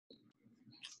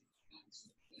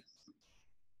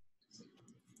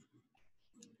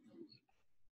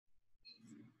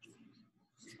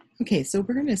Okay, so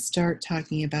we're going to start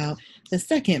talking about the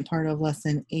second part of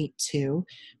lesson 8.2,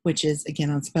 which is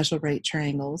again on special right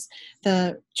triangles.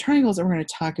 The triangles that we're going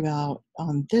to talk about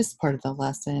on this part of the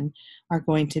lesson are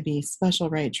going to be special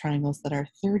right triangles that are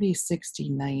 30, 60,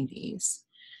 90s.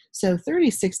 So 30,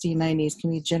 60, 90s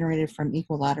can be generated from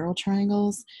equilateral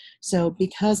triangles. So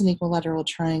because an equilateral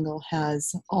triangle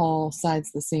has all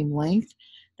sides the same length,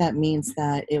 that means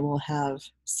that it will have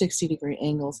 60-degree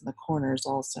angles in the corners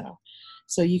also.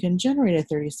 So you can generate a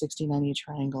 30, 60, 90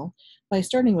 triangle by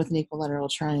starting with an equilateral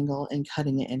triangle and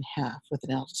cutting it in half with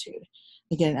an altitude.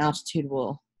 Again, altitude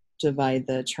will divide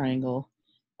the triangle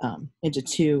into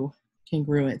two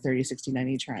congruent 30, 60,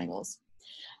 90 triangles.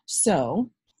 So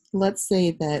let's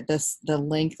say that the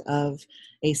length of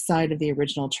a side of the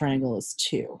original triangle is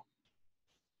 2.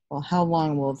 Well, how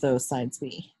long will those sides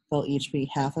be? They'll each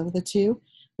be half of the 2,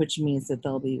 which means that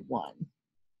they'll be 1.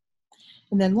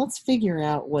 And then let's figure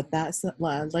out what that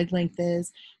leg length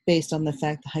is based on the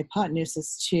fact the hypotenuse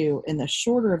is 2 and the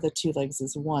shorter of the 2 legs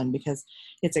is 1 because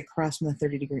it's across from the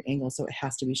 30-degree angle, so it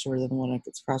has to be shorter than the one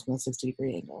that's across from the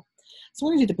 60-degree angle. So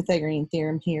we're going to do the Pythagorean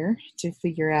theorem here to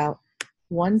figure out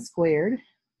 1 squared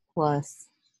plus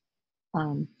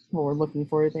what we're looking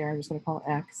for there. I'm just going to call it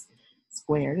x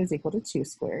squared is equal to 2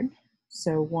 squared.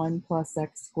 So 1 plus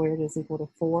x squared is equal to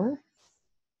 4.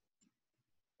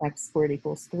 X squared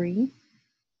equals 3.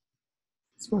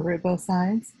 Square root both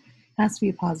sides. Has to be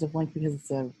a positive length because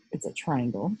it's a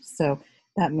triangle. So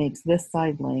that makes this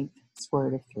side length square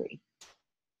root of 3.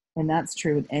 And that's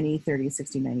true with any 30,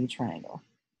 60, 90 triangle.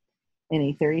 In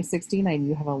a 30, 60, 90,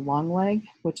 you have a long leg,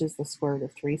 which is the square root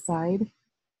of 3 side.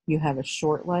 You have a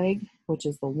short leg, which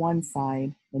is the 1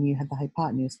 side, and you have the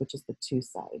hypotenuse, which is the 2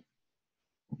 side.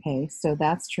 Okay, so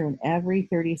that's true in every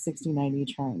 30, 60, 90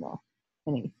 triangle.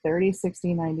 In a 30,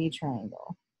 60, 90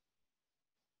 triangle,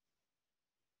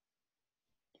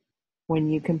 when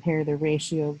you compare the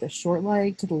ratio of the short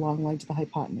leg to the long leg to the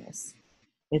hypotenuse,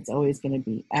 it's always going to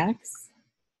be x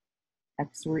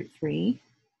root 3,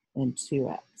 and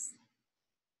 2x.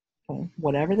 Okay,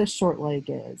 whatever the short leg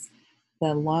is,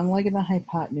 the long leg and the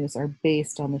hypotenuse are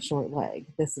based on the short leg.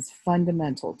 This is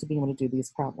fundamental to being able to do these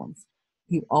problems.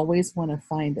 You always want to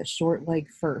find the short leg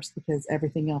first because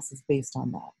everything else is based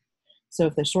on that. So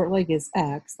if the short leg is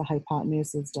x, the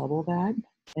hypotenuse is double that,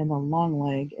 and the long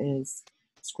leg is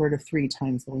square root of 3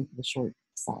 times the length of the short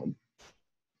side.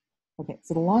 Okay,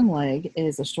 so the long leg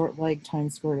is a short leg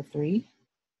times square root of 3,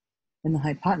 and the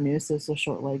hypotenuse is a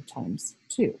short leg times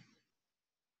 2.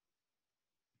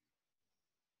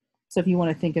 So if you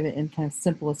want to think of it in kind of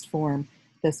simplest form,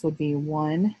 this would be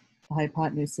 1, the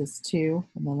hypotenuse is 2,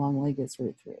 and the long leg is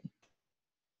root 3.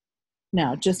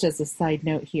 Now, just as a side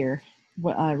note here,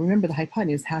 remember the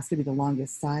hypotenuse has to be the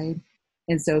longest side.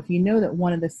 And so if you know that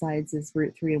one of the sides is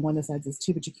root 3 and one of the sides is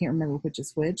 2, but you can't remember which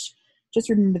is which, just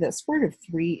remember that square root of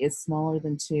 3 is smaller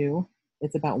than 2.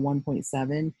 It's about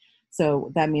 1.7.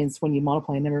 So that means when you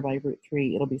multiply a number by root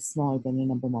 3, it'll be smaller than a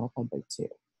number multiplied by 2.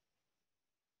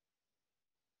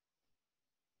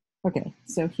 Okay,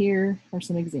 so here are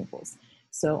some examples.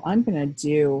 So I'm going to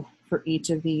do, for each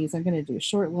of these, I'm going to do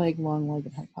short leg, long leg,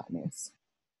 and hypotenuse.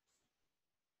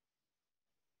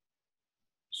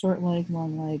 Short leg,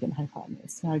 long leg, and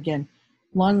hypotenuse. Now again,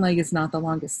 long leg is not the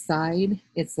longest side,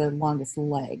 it's the longest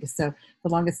leg. So the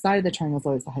longest side of the triangle is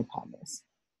always the hypotenuse.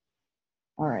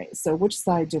 All right, so which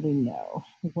side do we know?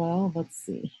 Well, let's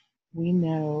see. We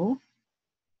know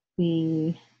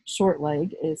the short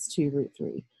leg is 2 root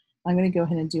 3. I'm going to go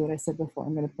ahead and do what I said before.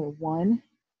 I'm going to put 1,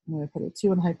 I'm going to put a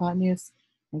 2 on the hypotenuse,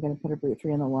 I'm going to put a root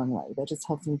 3 on the long leg. That just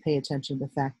helps me pay attention to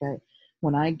the fact that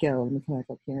when I go, let me come back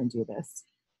up here and do this.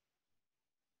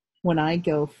 When I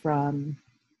go from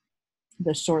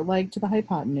the short leg to the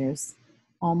hypotenuse,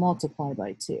 I'll multiply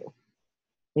by 2.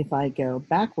 If I go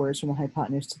backwards from the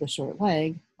hypotenuse to the short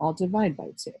leg, I'll divide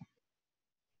by 2. If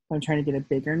I'm trying to get a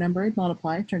bigger number, I'd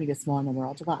multiply. If I'm trying to get a smaller number,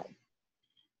 I'll divide.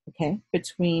 Okay,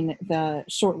 between the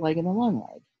short leg and the long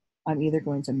leg, I'm either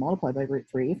going to multiply by root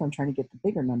 3 if I'm trying to get the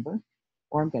bigger number,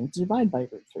 or I'm going to divide by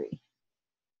root 3.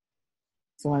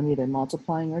 So I'm either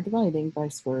multiplying or dividing by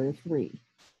square root of 3.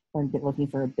 If I'm looking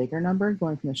for a bigger number,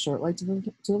 going from the short leg to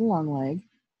the long leg,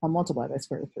 I'll multiply by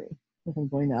square root of 3. If I'm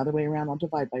going the other way around, I'll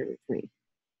divide by root 3.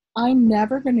 I'm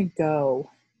never going to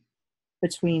go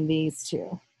between these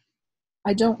two.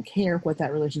 I don't care what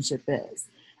that relationship is.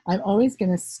 I'm always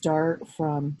going to start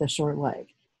from the short leg.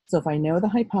 So if I know the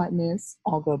hypotenuse,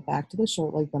 I'll go back to the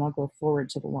short leg, then I'll go forward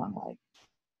to the long leg.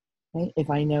 Okay? If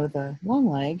I know the long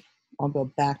leg, I'll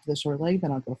go back to the short leg,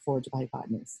 then I'll go forward to the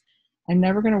hypotenuse. I'm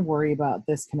never going to worry about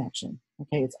this connection.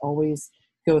 Okay, it's always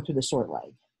go through the short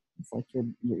leg. It's like your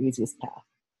easiest path.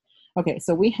 Okay,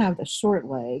 so we have the short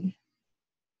leg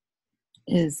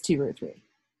is 2 root 3.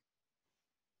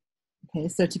 Okay,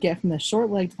 so to get from the short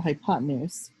leg to the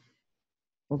hypotenuse,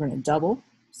 we're going to double.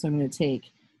 So I'm going to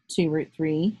take 2 root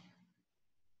 3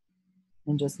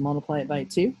 and just multiply it by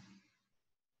 2,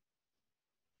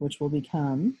 which will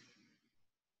become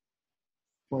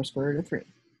 4 square root of 3.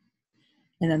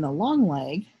 And then the long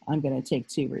leg, I'm going to take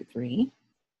 2 root 3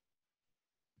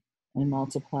 and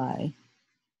multiply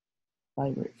by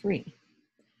root 3.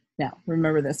 Now,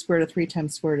 remember that square root of 3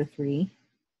 times square root of 3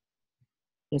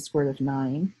 is square root of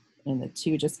 9, and the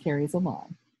 2 just carries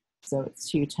along. So it's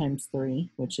 2 times 3,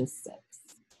 which is 6.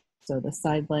 So the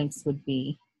side lengths would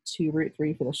be 2 root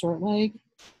 3 for the short leg,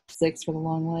 6 for the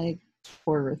long leg,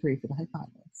 4 root 3 for the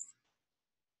hypotenuse.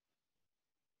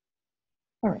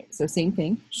 All right, so same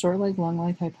thing, short leg, long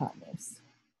leg, hypotenuse.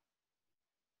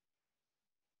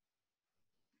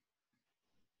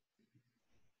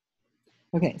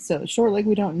 Okay, so short leg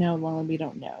we don't know, long leg we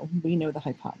don't know. We know the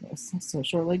hypotenuse. So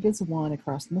short leg is 1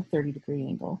 across from the 30-degree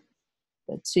angle.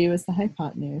 The 2 is the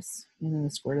hypotenuse, and then the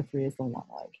square root of 3 is the long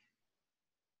leg.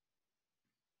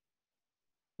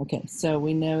 Okay, so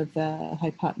we know the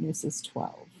hypotenuse is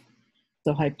 12.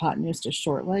 So hypotenuse to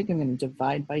short leg, I'm going to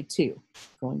divide by 2.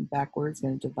 Going backwards, I'm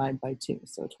going to divide by 2.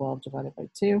 So 12 divided by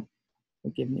 2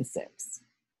 will give me 6.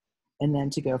 And then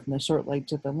to go from the short leg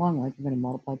to the long leg, I'm going to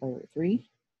multiply by root 3.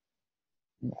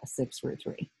 Yeah, 6 root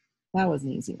 3. That was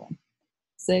an easy one.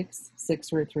 6,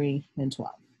 6 root 3, and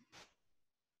 12.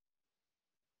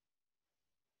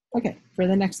 Okay, for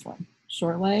the next one,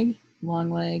 short leg, long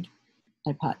leg,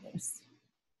 hypotenuse.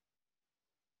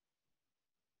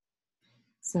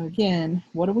 So again,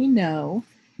 what do we know?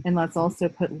 And let's also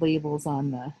put labels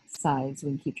on the sides so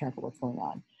we can keep track of what's going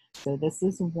on. So this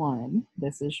is 1,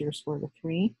 this is your square root of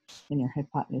 3, and your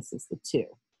hypotenuse is the 2.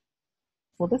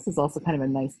 Well, this is also kind of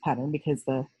a nice pattern because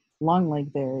the long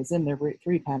leg there is in the root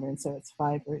 3 pattern, so it's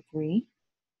 5 root 3.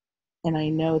 And I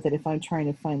know that if I'm trying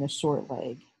to find the short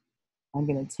leg, I'm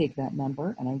going to take that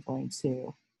number and I'm going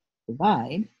to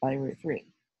divide by root 3.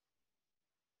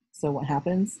 So what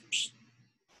happens?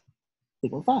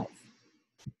 Equal 5.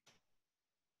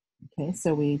 Okay,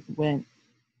 so we went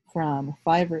from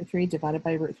 5 root 3 divided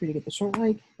by root 3 to get the short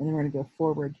leg, and then we're going to go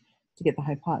forward to get the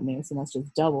hypotenuse, and that's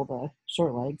just double the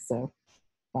short leg, so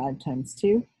 5 times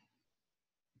 2,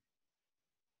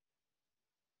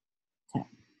 10.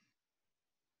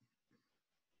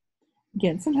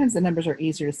 Again, sometimes the numbers are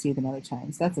easier to see than other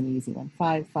times. That's an easy one.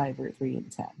 5, 5 root 3,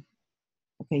 and 10.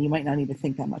 Okay, you might not need to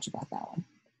think that much about that one.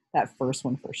 That first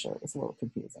one for sure was a little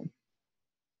confusing.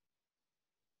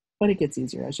 But it gets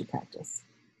easier as you practice.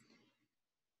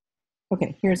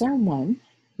 Okay, here's our 1,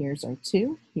 here's our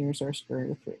 2, here's our square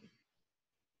root of 3.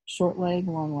 Short leg,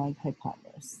 long leg,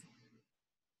 hypotenuse.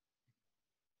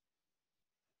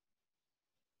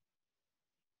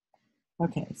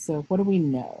 Okay, so what do we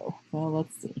know? Well,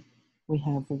 let's see. We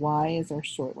have y as our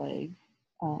short leg.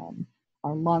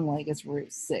 Our long leg is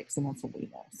root 6, and that's what we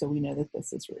know. So we know that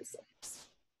this is root 6.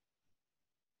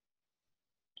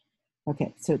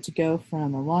 Okay, so to go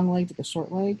from the long leg to the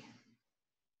short leg,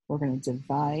 we're going to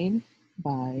divide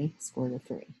by square root of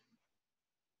 3.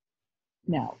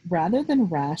 Now, rather than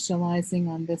rationalizing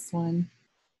on this one,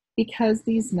 because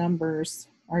these numbers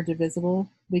are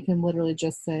divisible, we can literally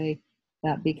just say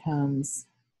that becomes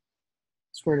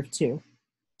square root of 2.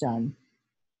 Done.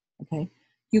 Okay.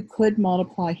 You could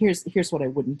multiply. Here's what I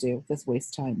wouldn't do. This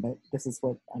wastes time, but this is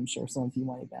what I'm sure some of you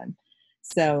might have done.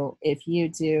 So if you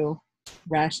do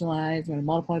rationalize, I'm going to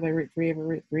multiply by root 3 over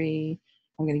root 3.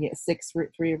 I'm going to get 6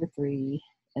 root 3 over 3,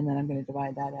 and then I'm going to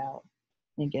divide that out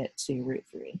and get to root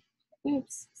 3.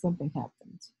 Oops, something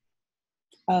happened.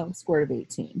 Oh, square root of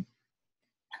 18.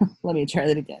 Let me try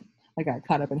that again. I got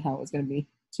caught up in how it was going to be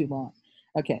too long.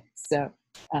 Okay, so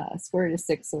square root of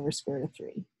 6 over square root of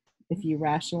 3. If you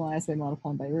rationalize by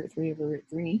multiplying by root 3 over root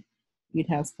 3, you'd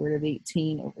have square root of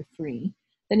 18 over 3.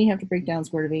 Then you have to break down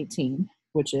square root of 18,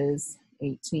 which is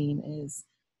 18 is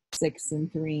 6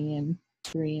 and 3 and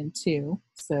 3 and 2.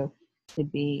 So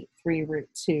it'd be 3 root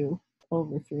 2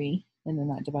 over 3, and then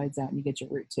that divides out and you get your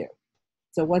root 2.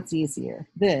 So what's easier?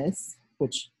 This,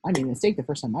 which I made a mistake the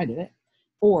first time I did it,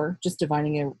 or just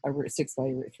dividing a root 6 by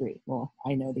root 3. Well,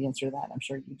 I know the answer to that. I'm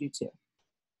sure you do too.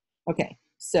 Okay,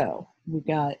 so we've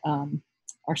got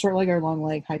our short leg, our long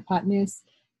leg. Hypotenuse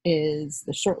is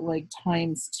the short leg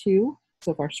times 2.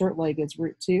 So if our short leg is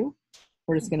root 2,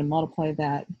 we're just going to multiply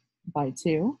that by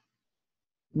 2.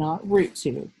 Not root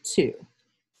 2, 2. So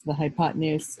the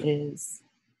hypotenuse is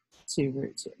 2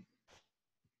 root 2.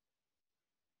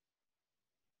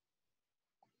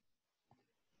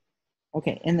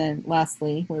 Okay, and then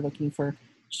lastly, we're looking for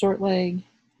short leg,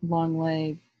 long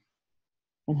leg,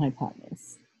 and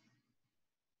hypotenuse.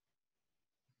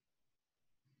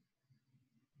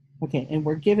 Okay, and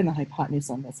we're given the hypotenuse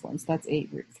on this one, so that's 8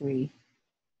 root 3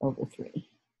 over 3.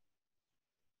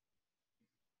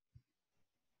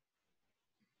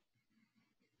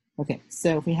 Okay,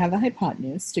 so if we have the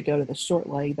hypotenuse, to go to the short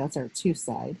leg, that's our 2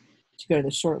 side. To go to the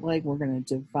short leg, we're going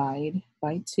to divide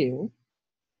by 2.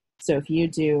 So if you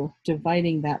do,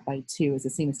 dividing that by 2 is the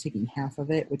same as taking half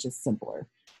of it, which is simpler.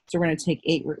 So we're going to take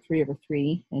 8 root 3 over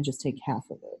 3 and just take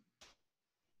half of it.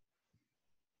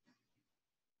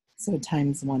 So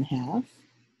times 1/2,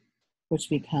 which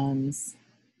becomes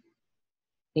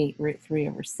 8 root 3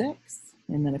 over 6.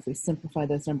 And then if we simplify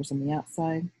those numbers on the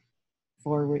outside,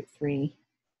 4 root 3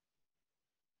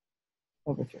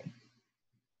 over 3.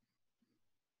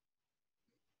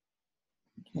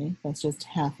 Okay, that's just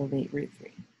half of 8 root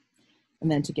 3.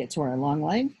 And then to get to our long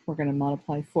leg, we're going to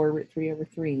multiply 4 root 3 over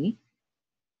 3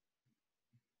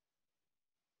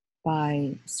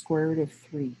 by square root of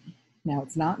 3. Now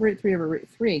it's not root 3 over root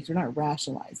 3 because we're not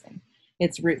rationalizing.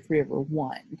 It's root 3 over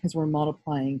 1 because we're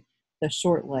multiplying the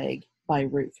short leg by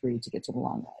root 3 to get to the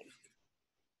long leg.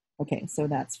 Okay, so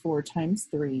that's 4 times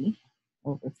 3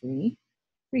 over 3.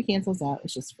 3 cancels out,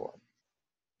 it's just 4.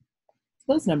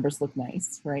 So those numbers look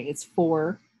nice, right? It's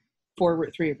 4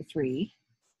 root 3 over 3,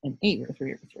 and 8 root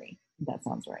 3 over 3. That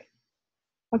sounds right.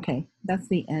 Okay, that's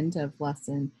the end of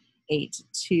lesson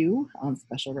 8.2 on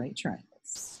special right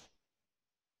triangles.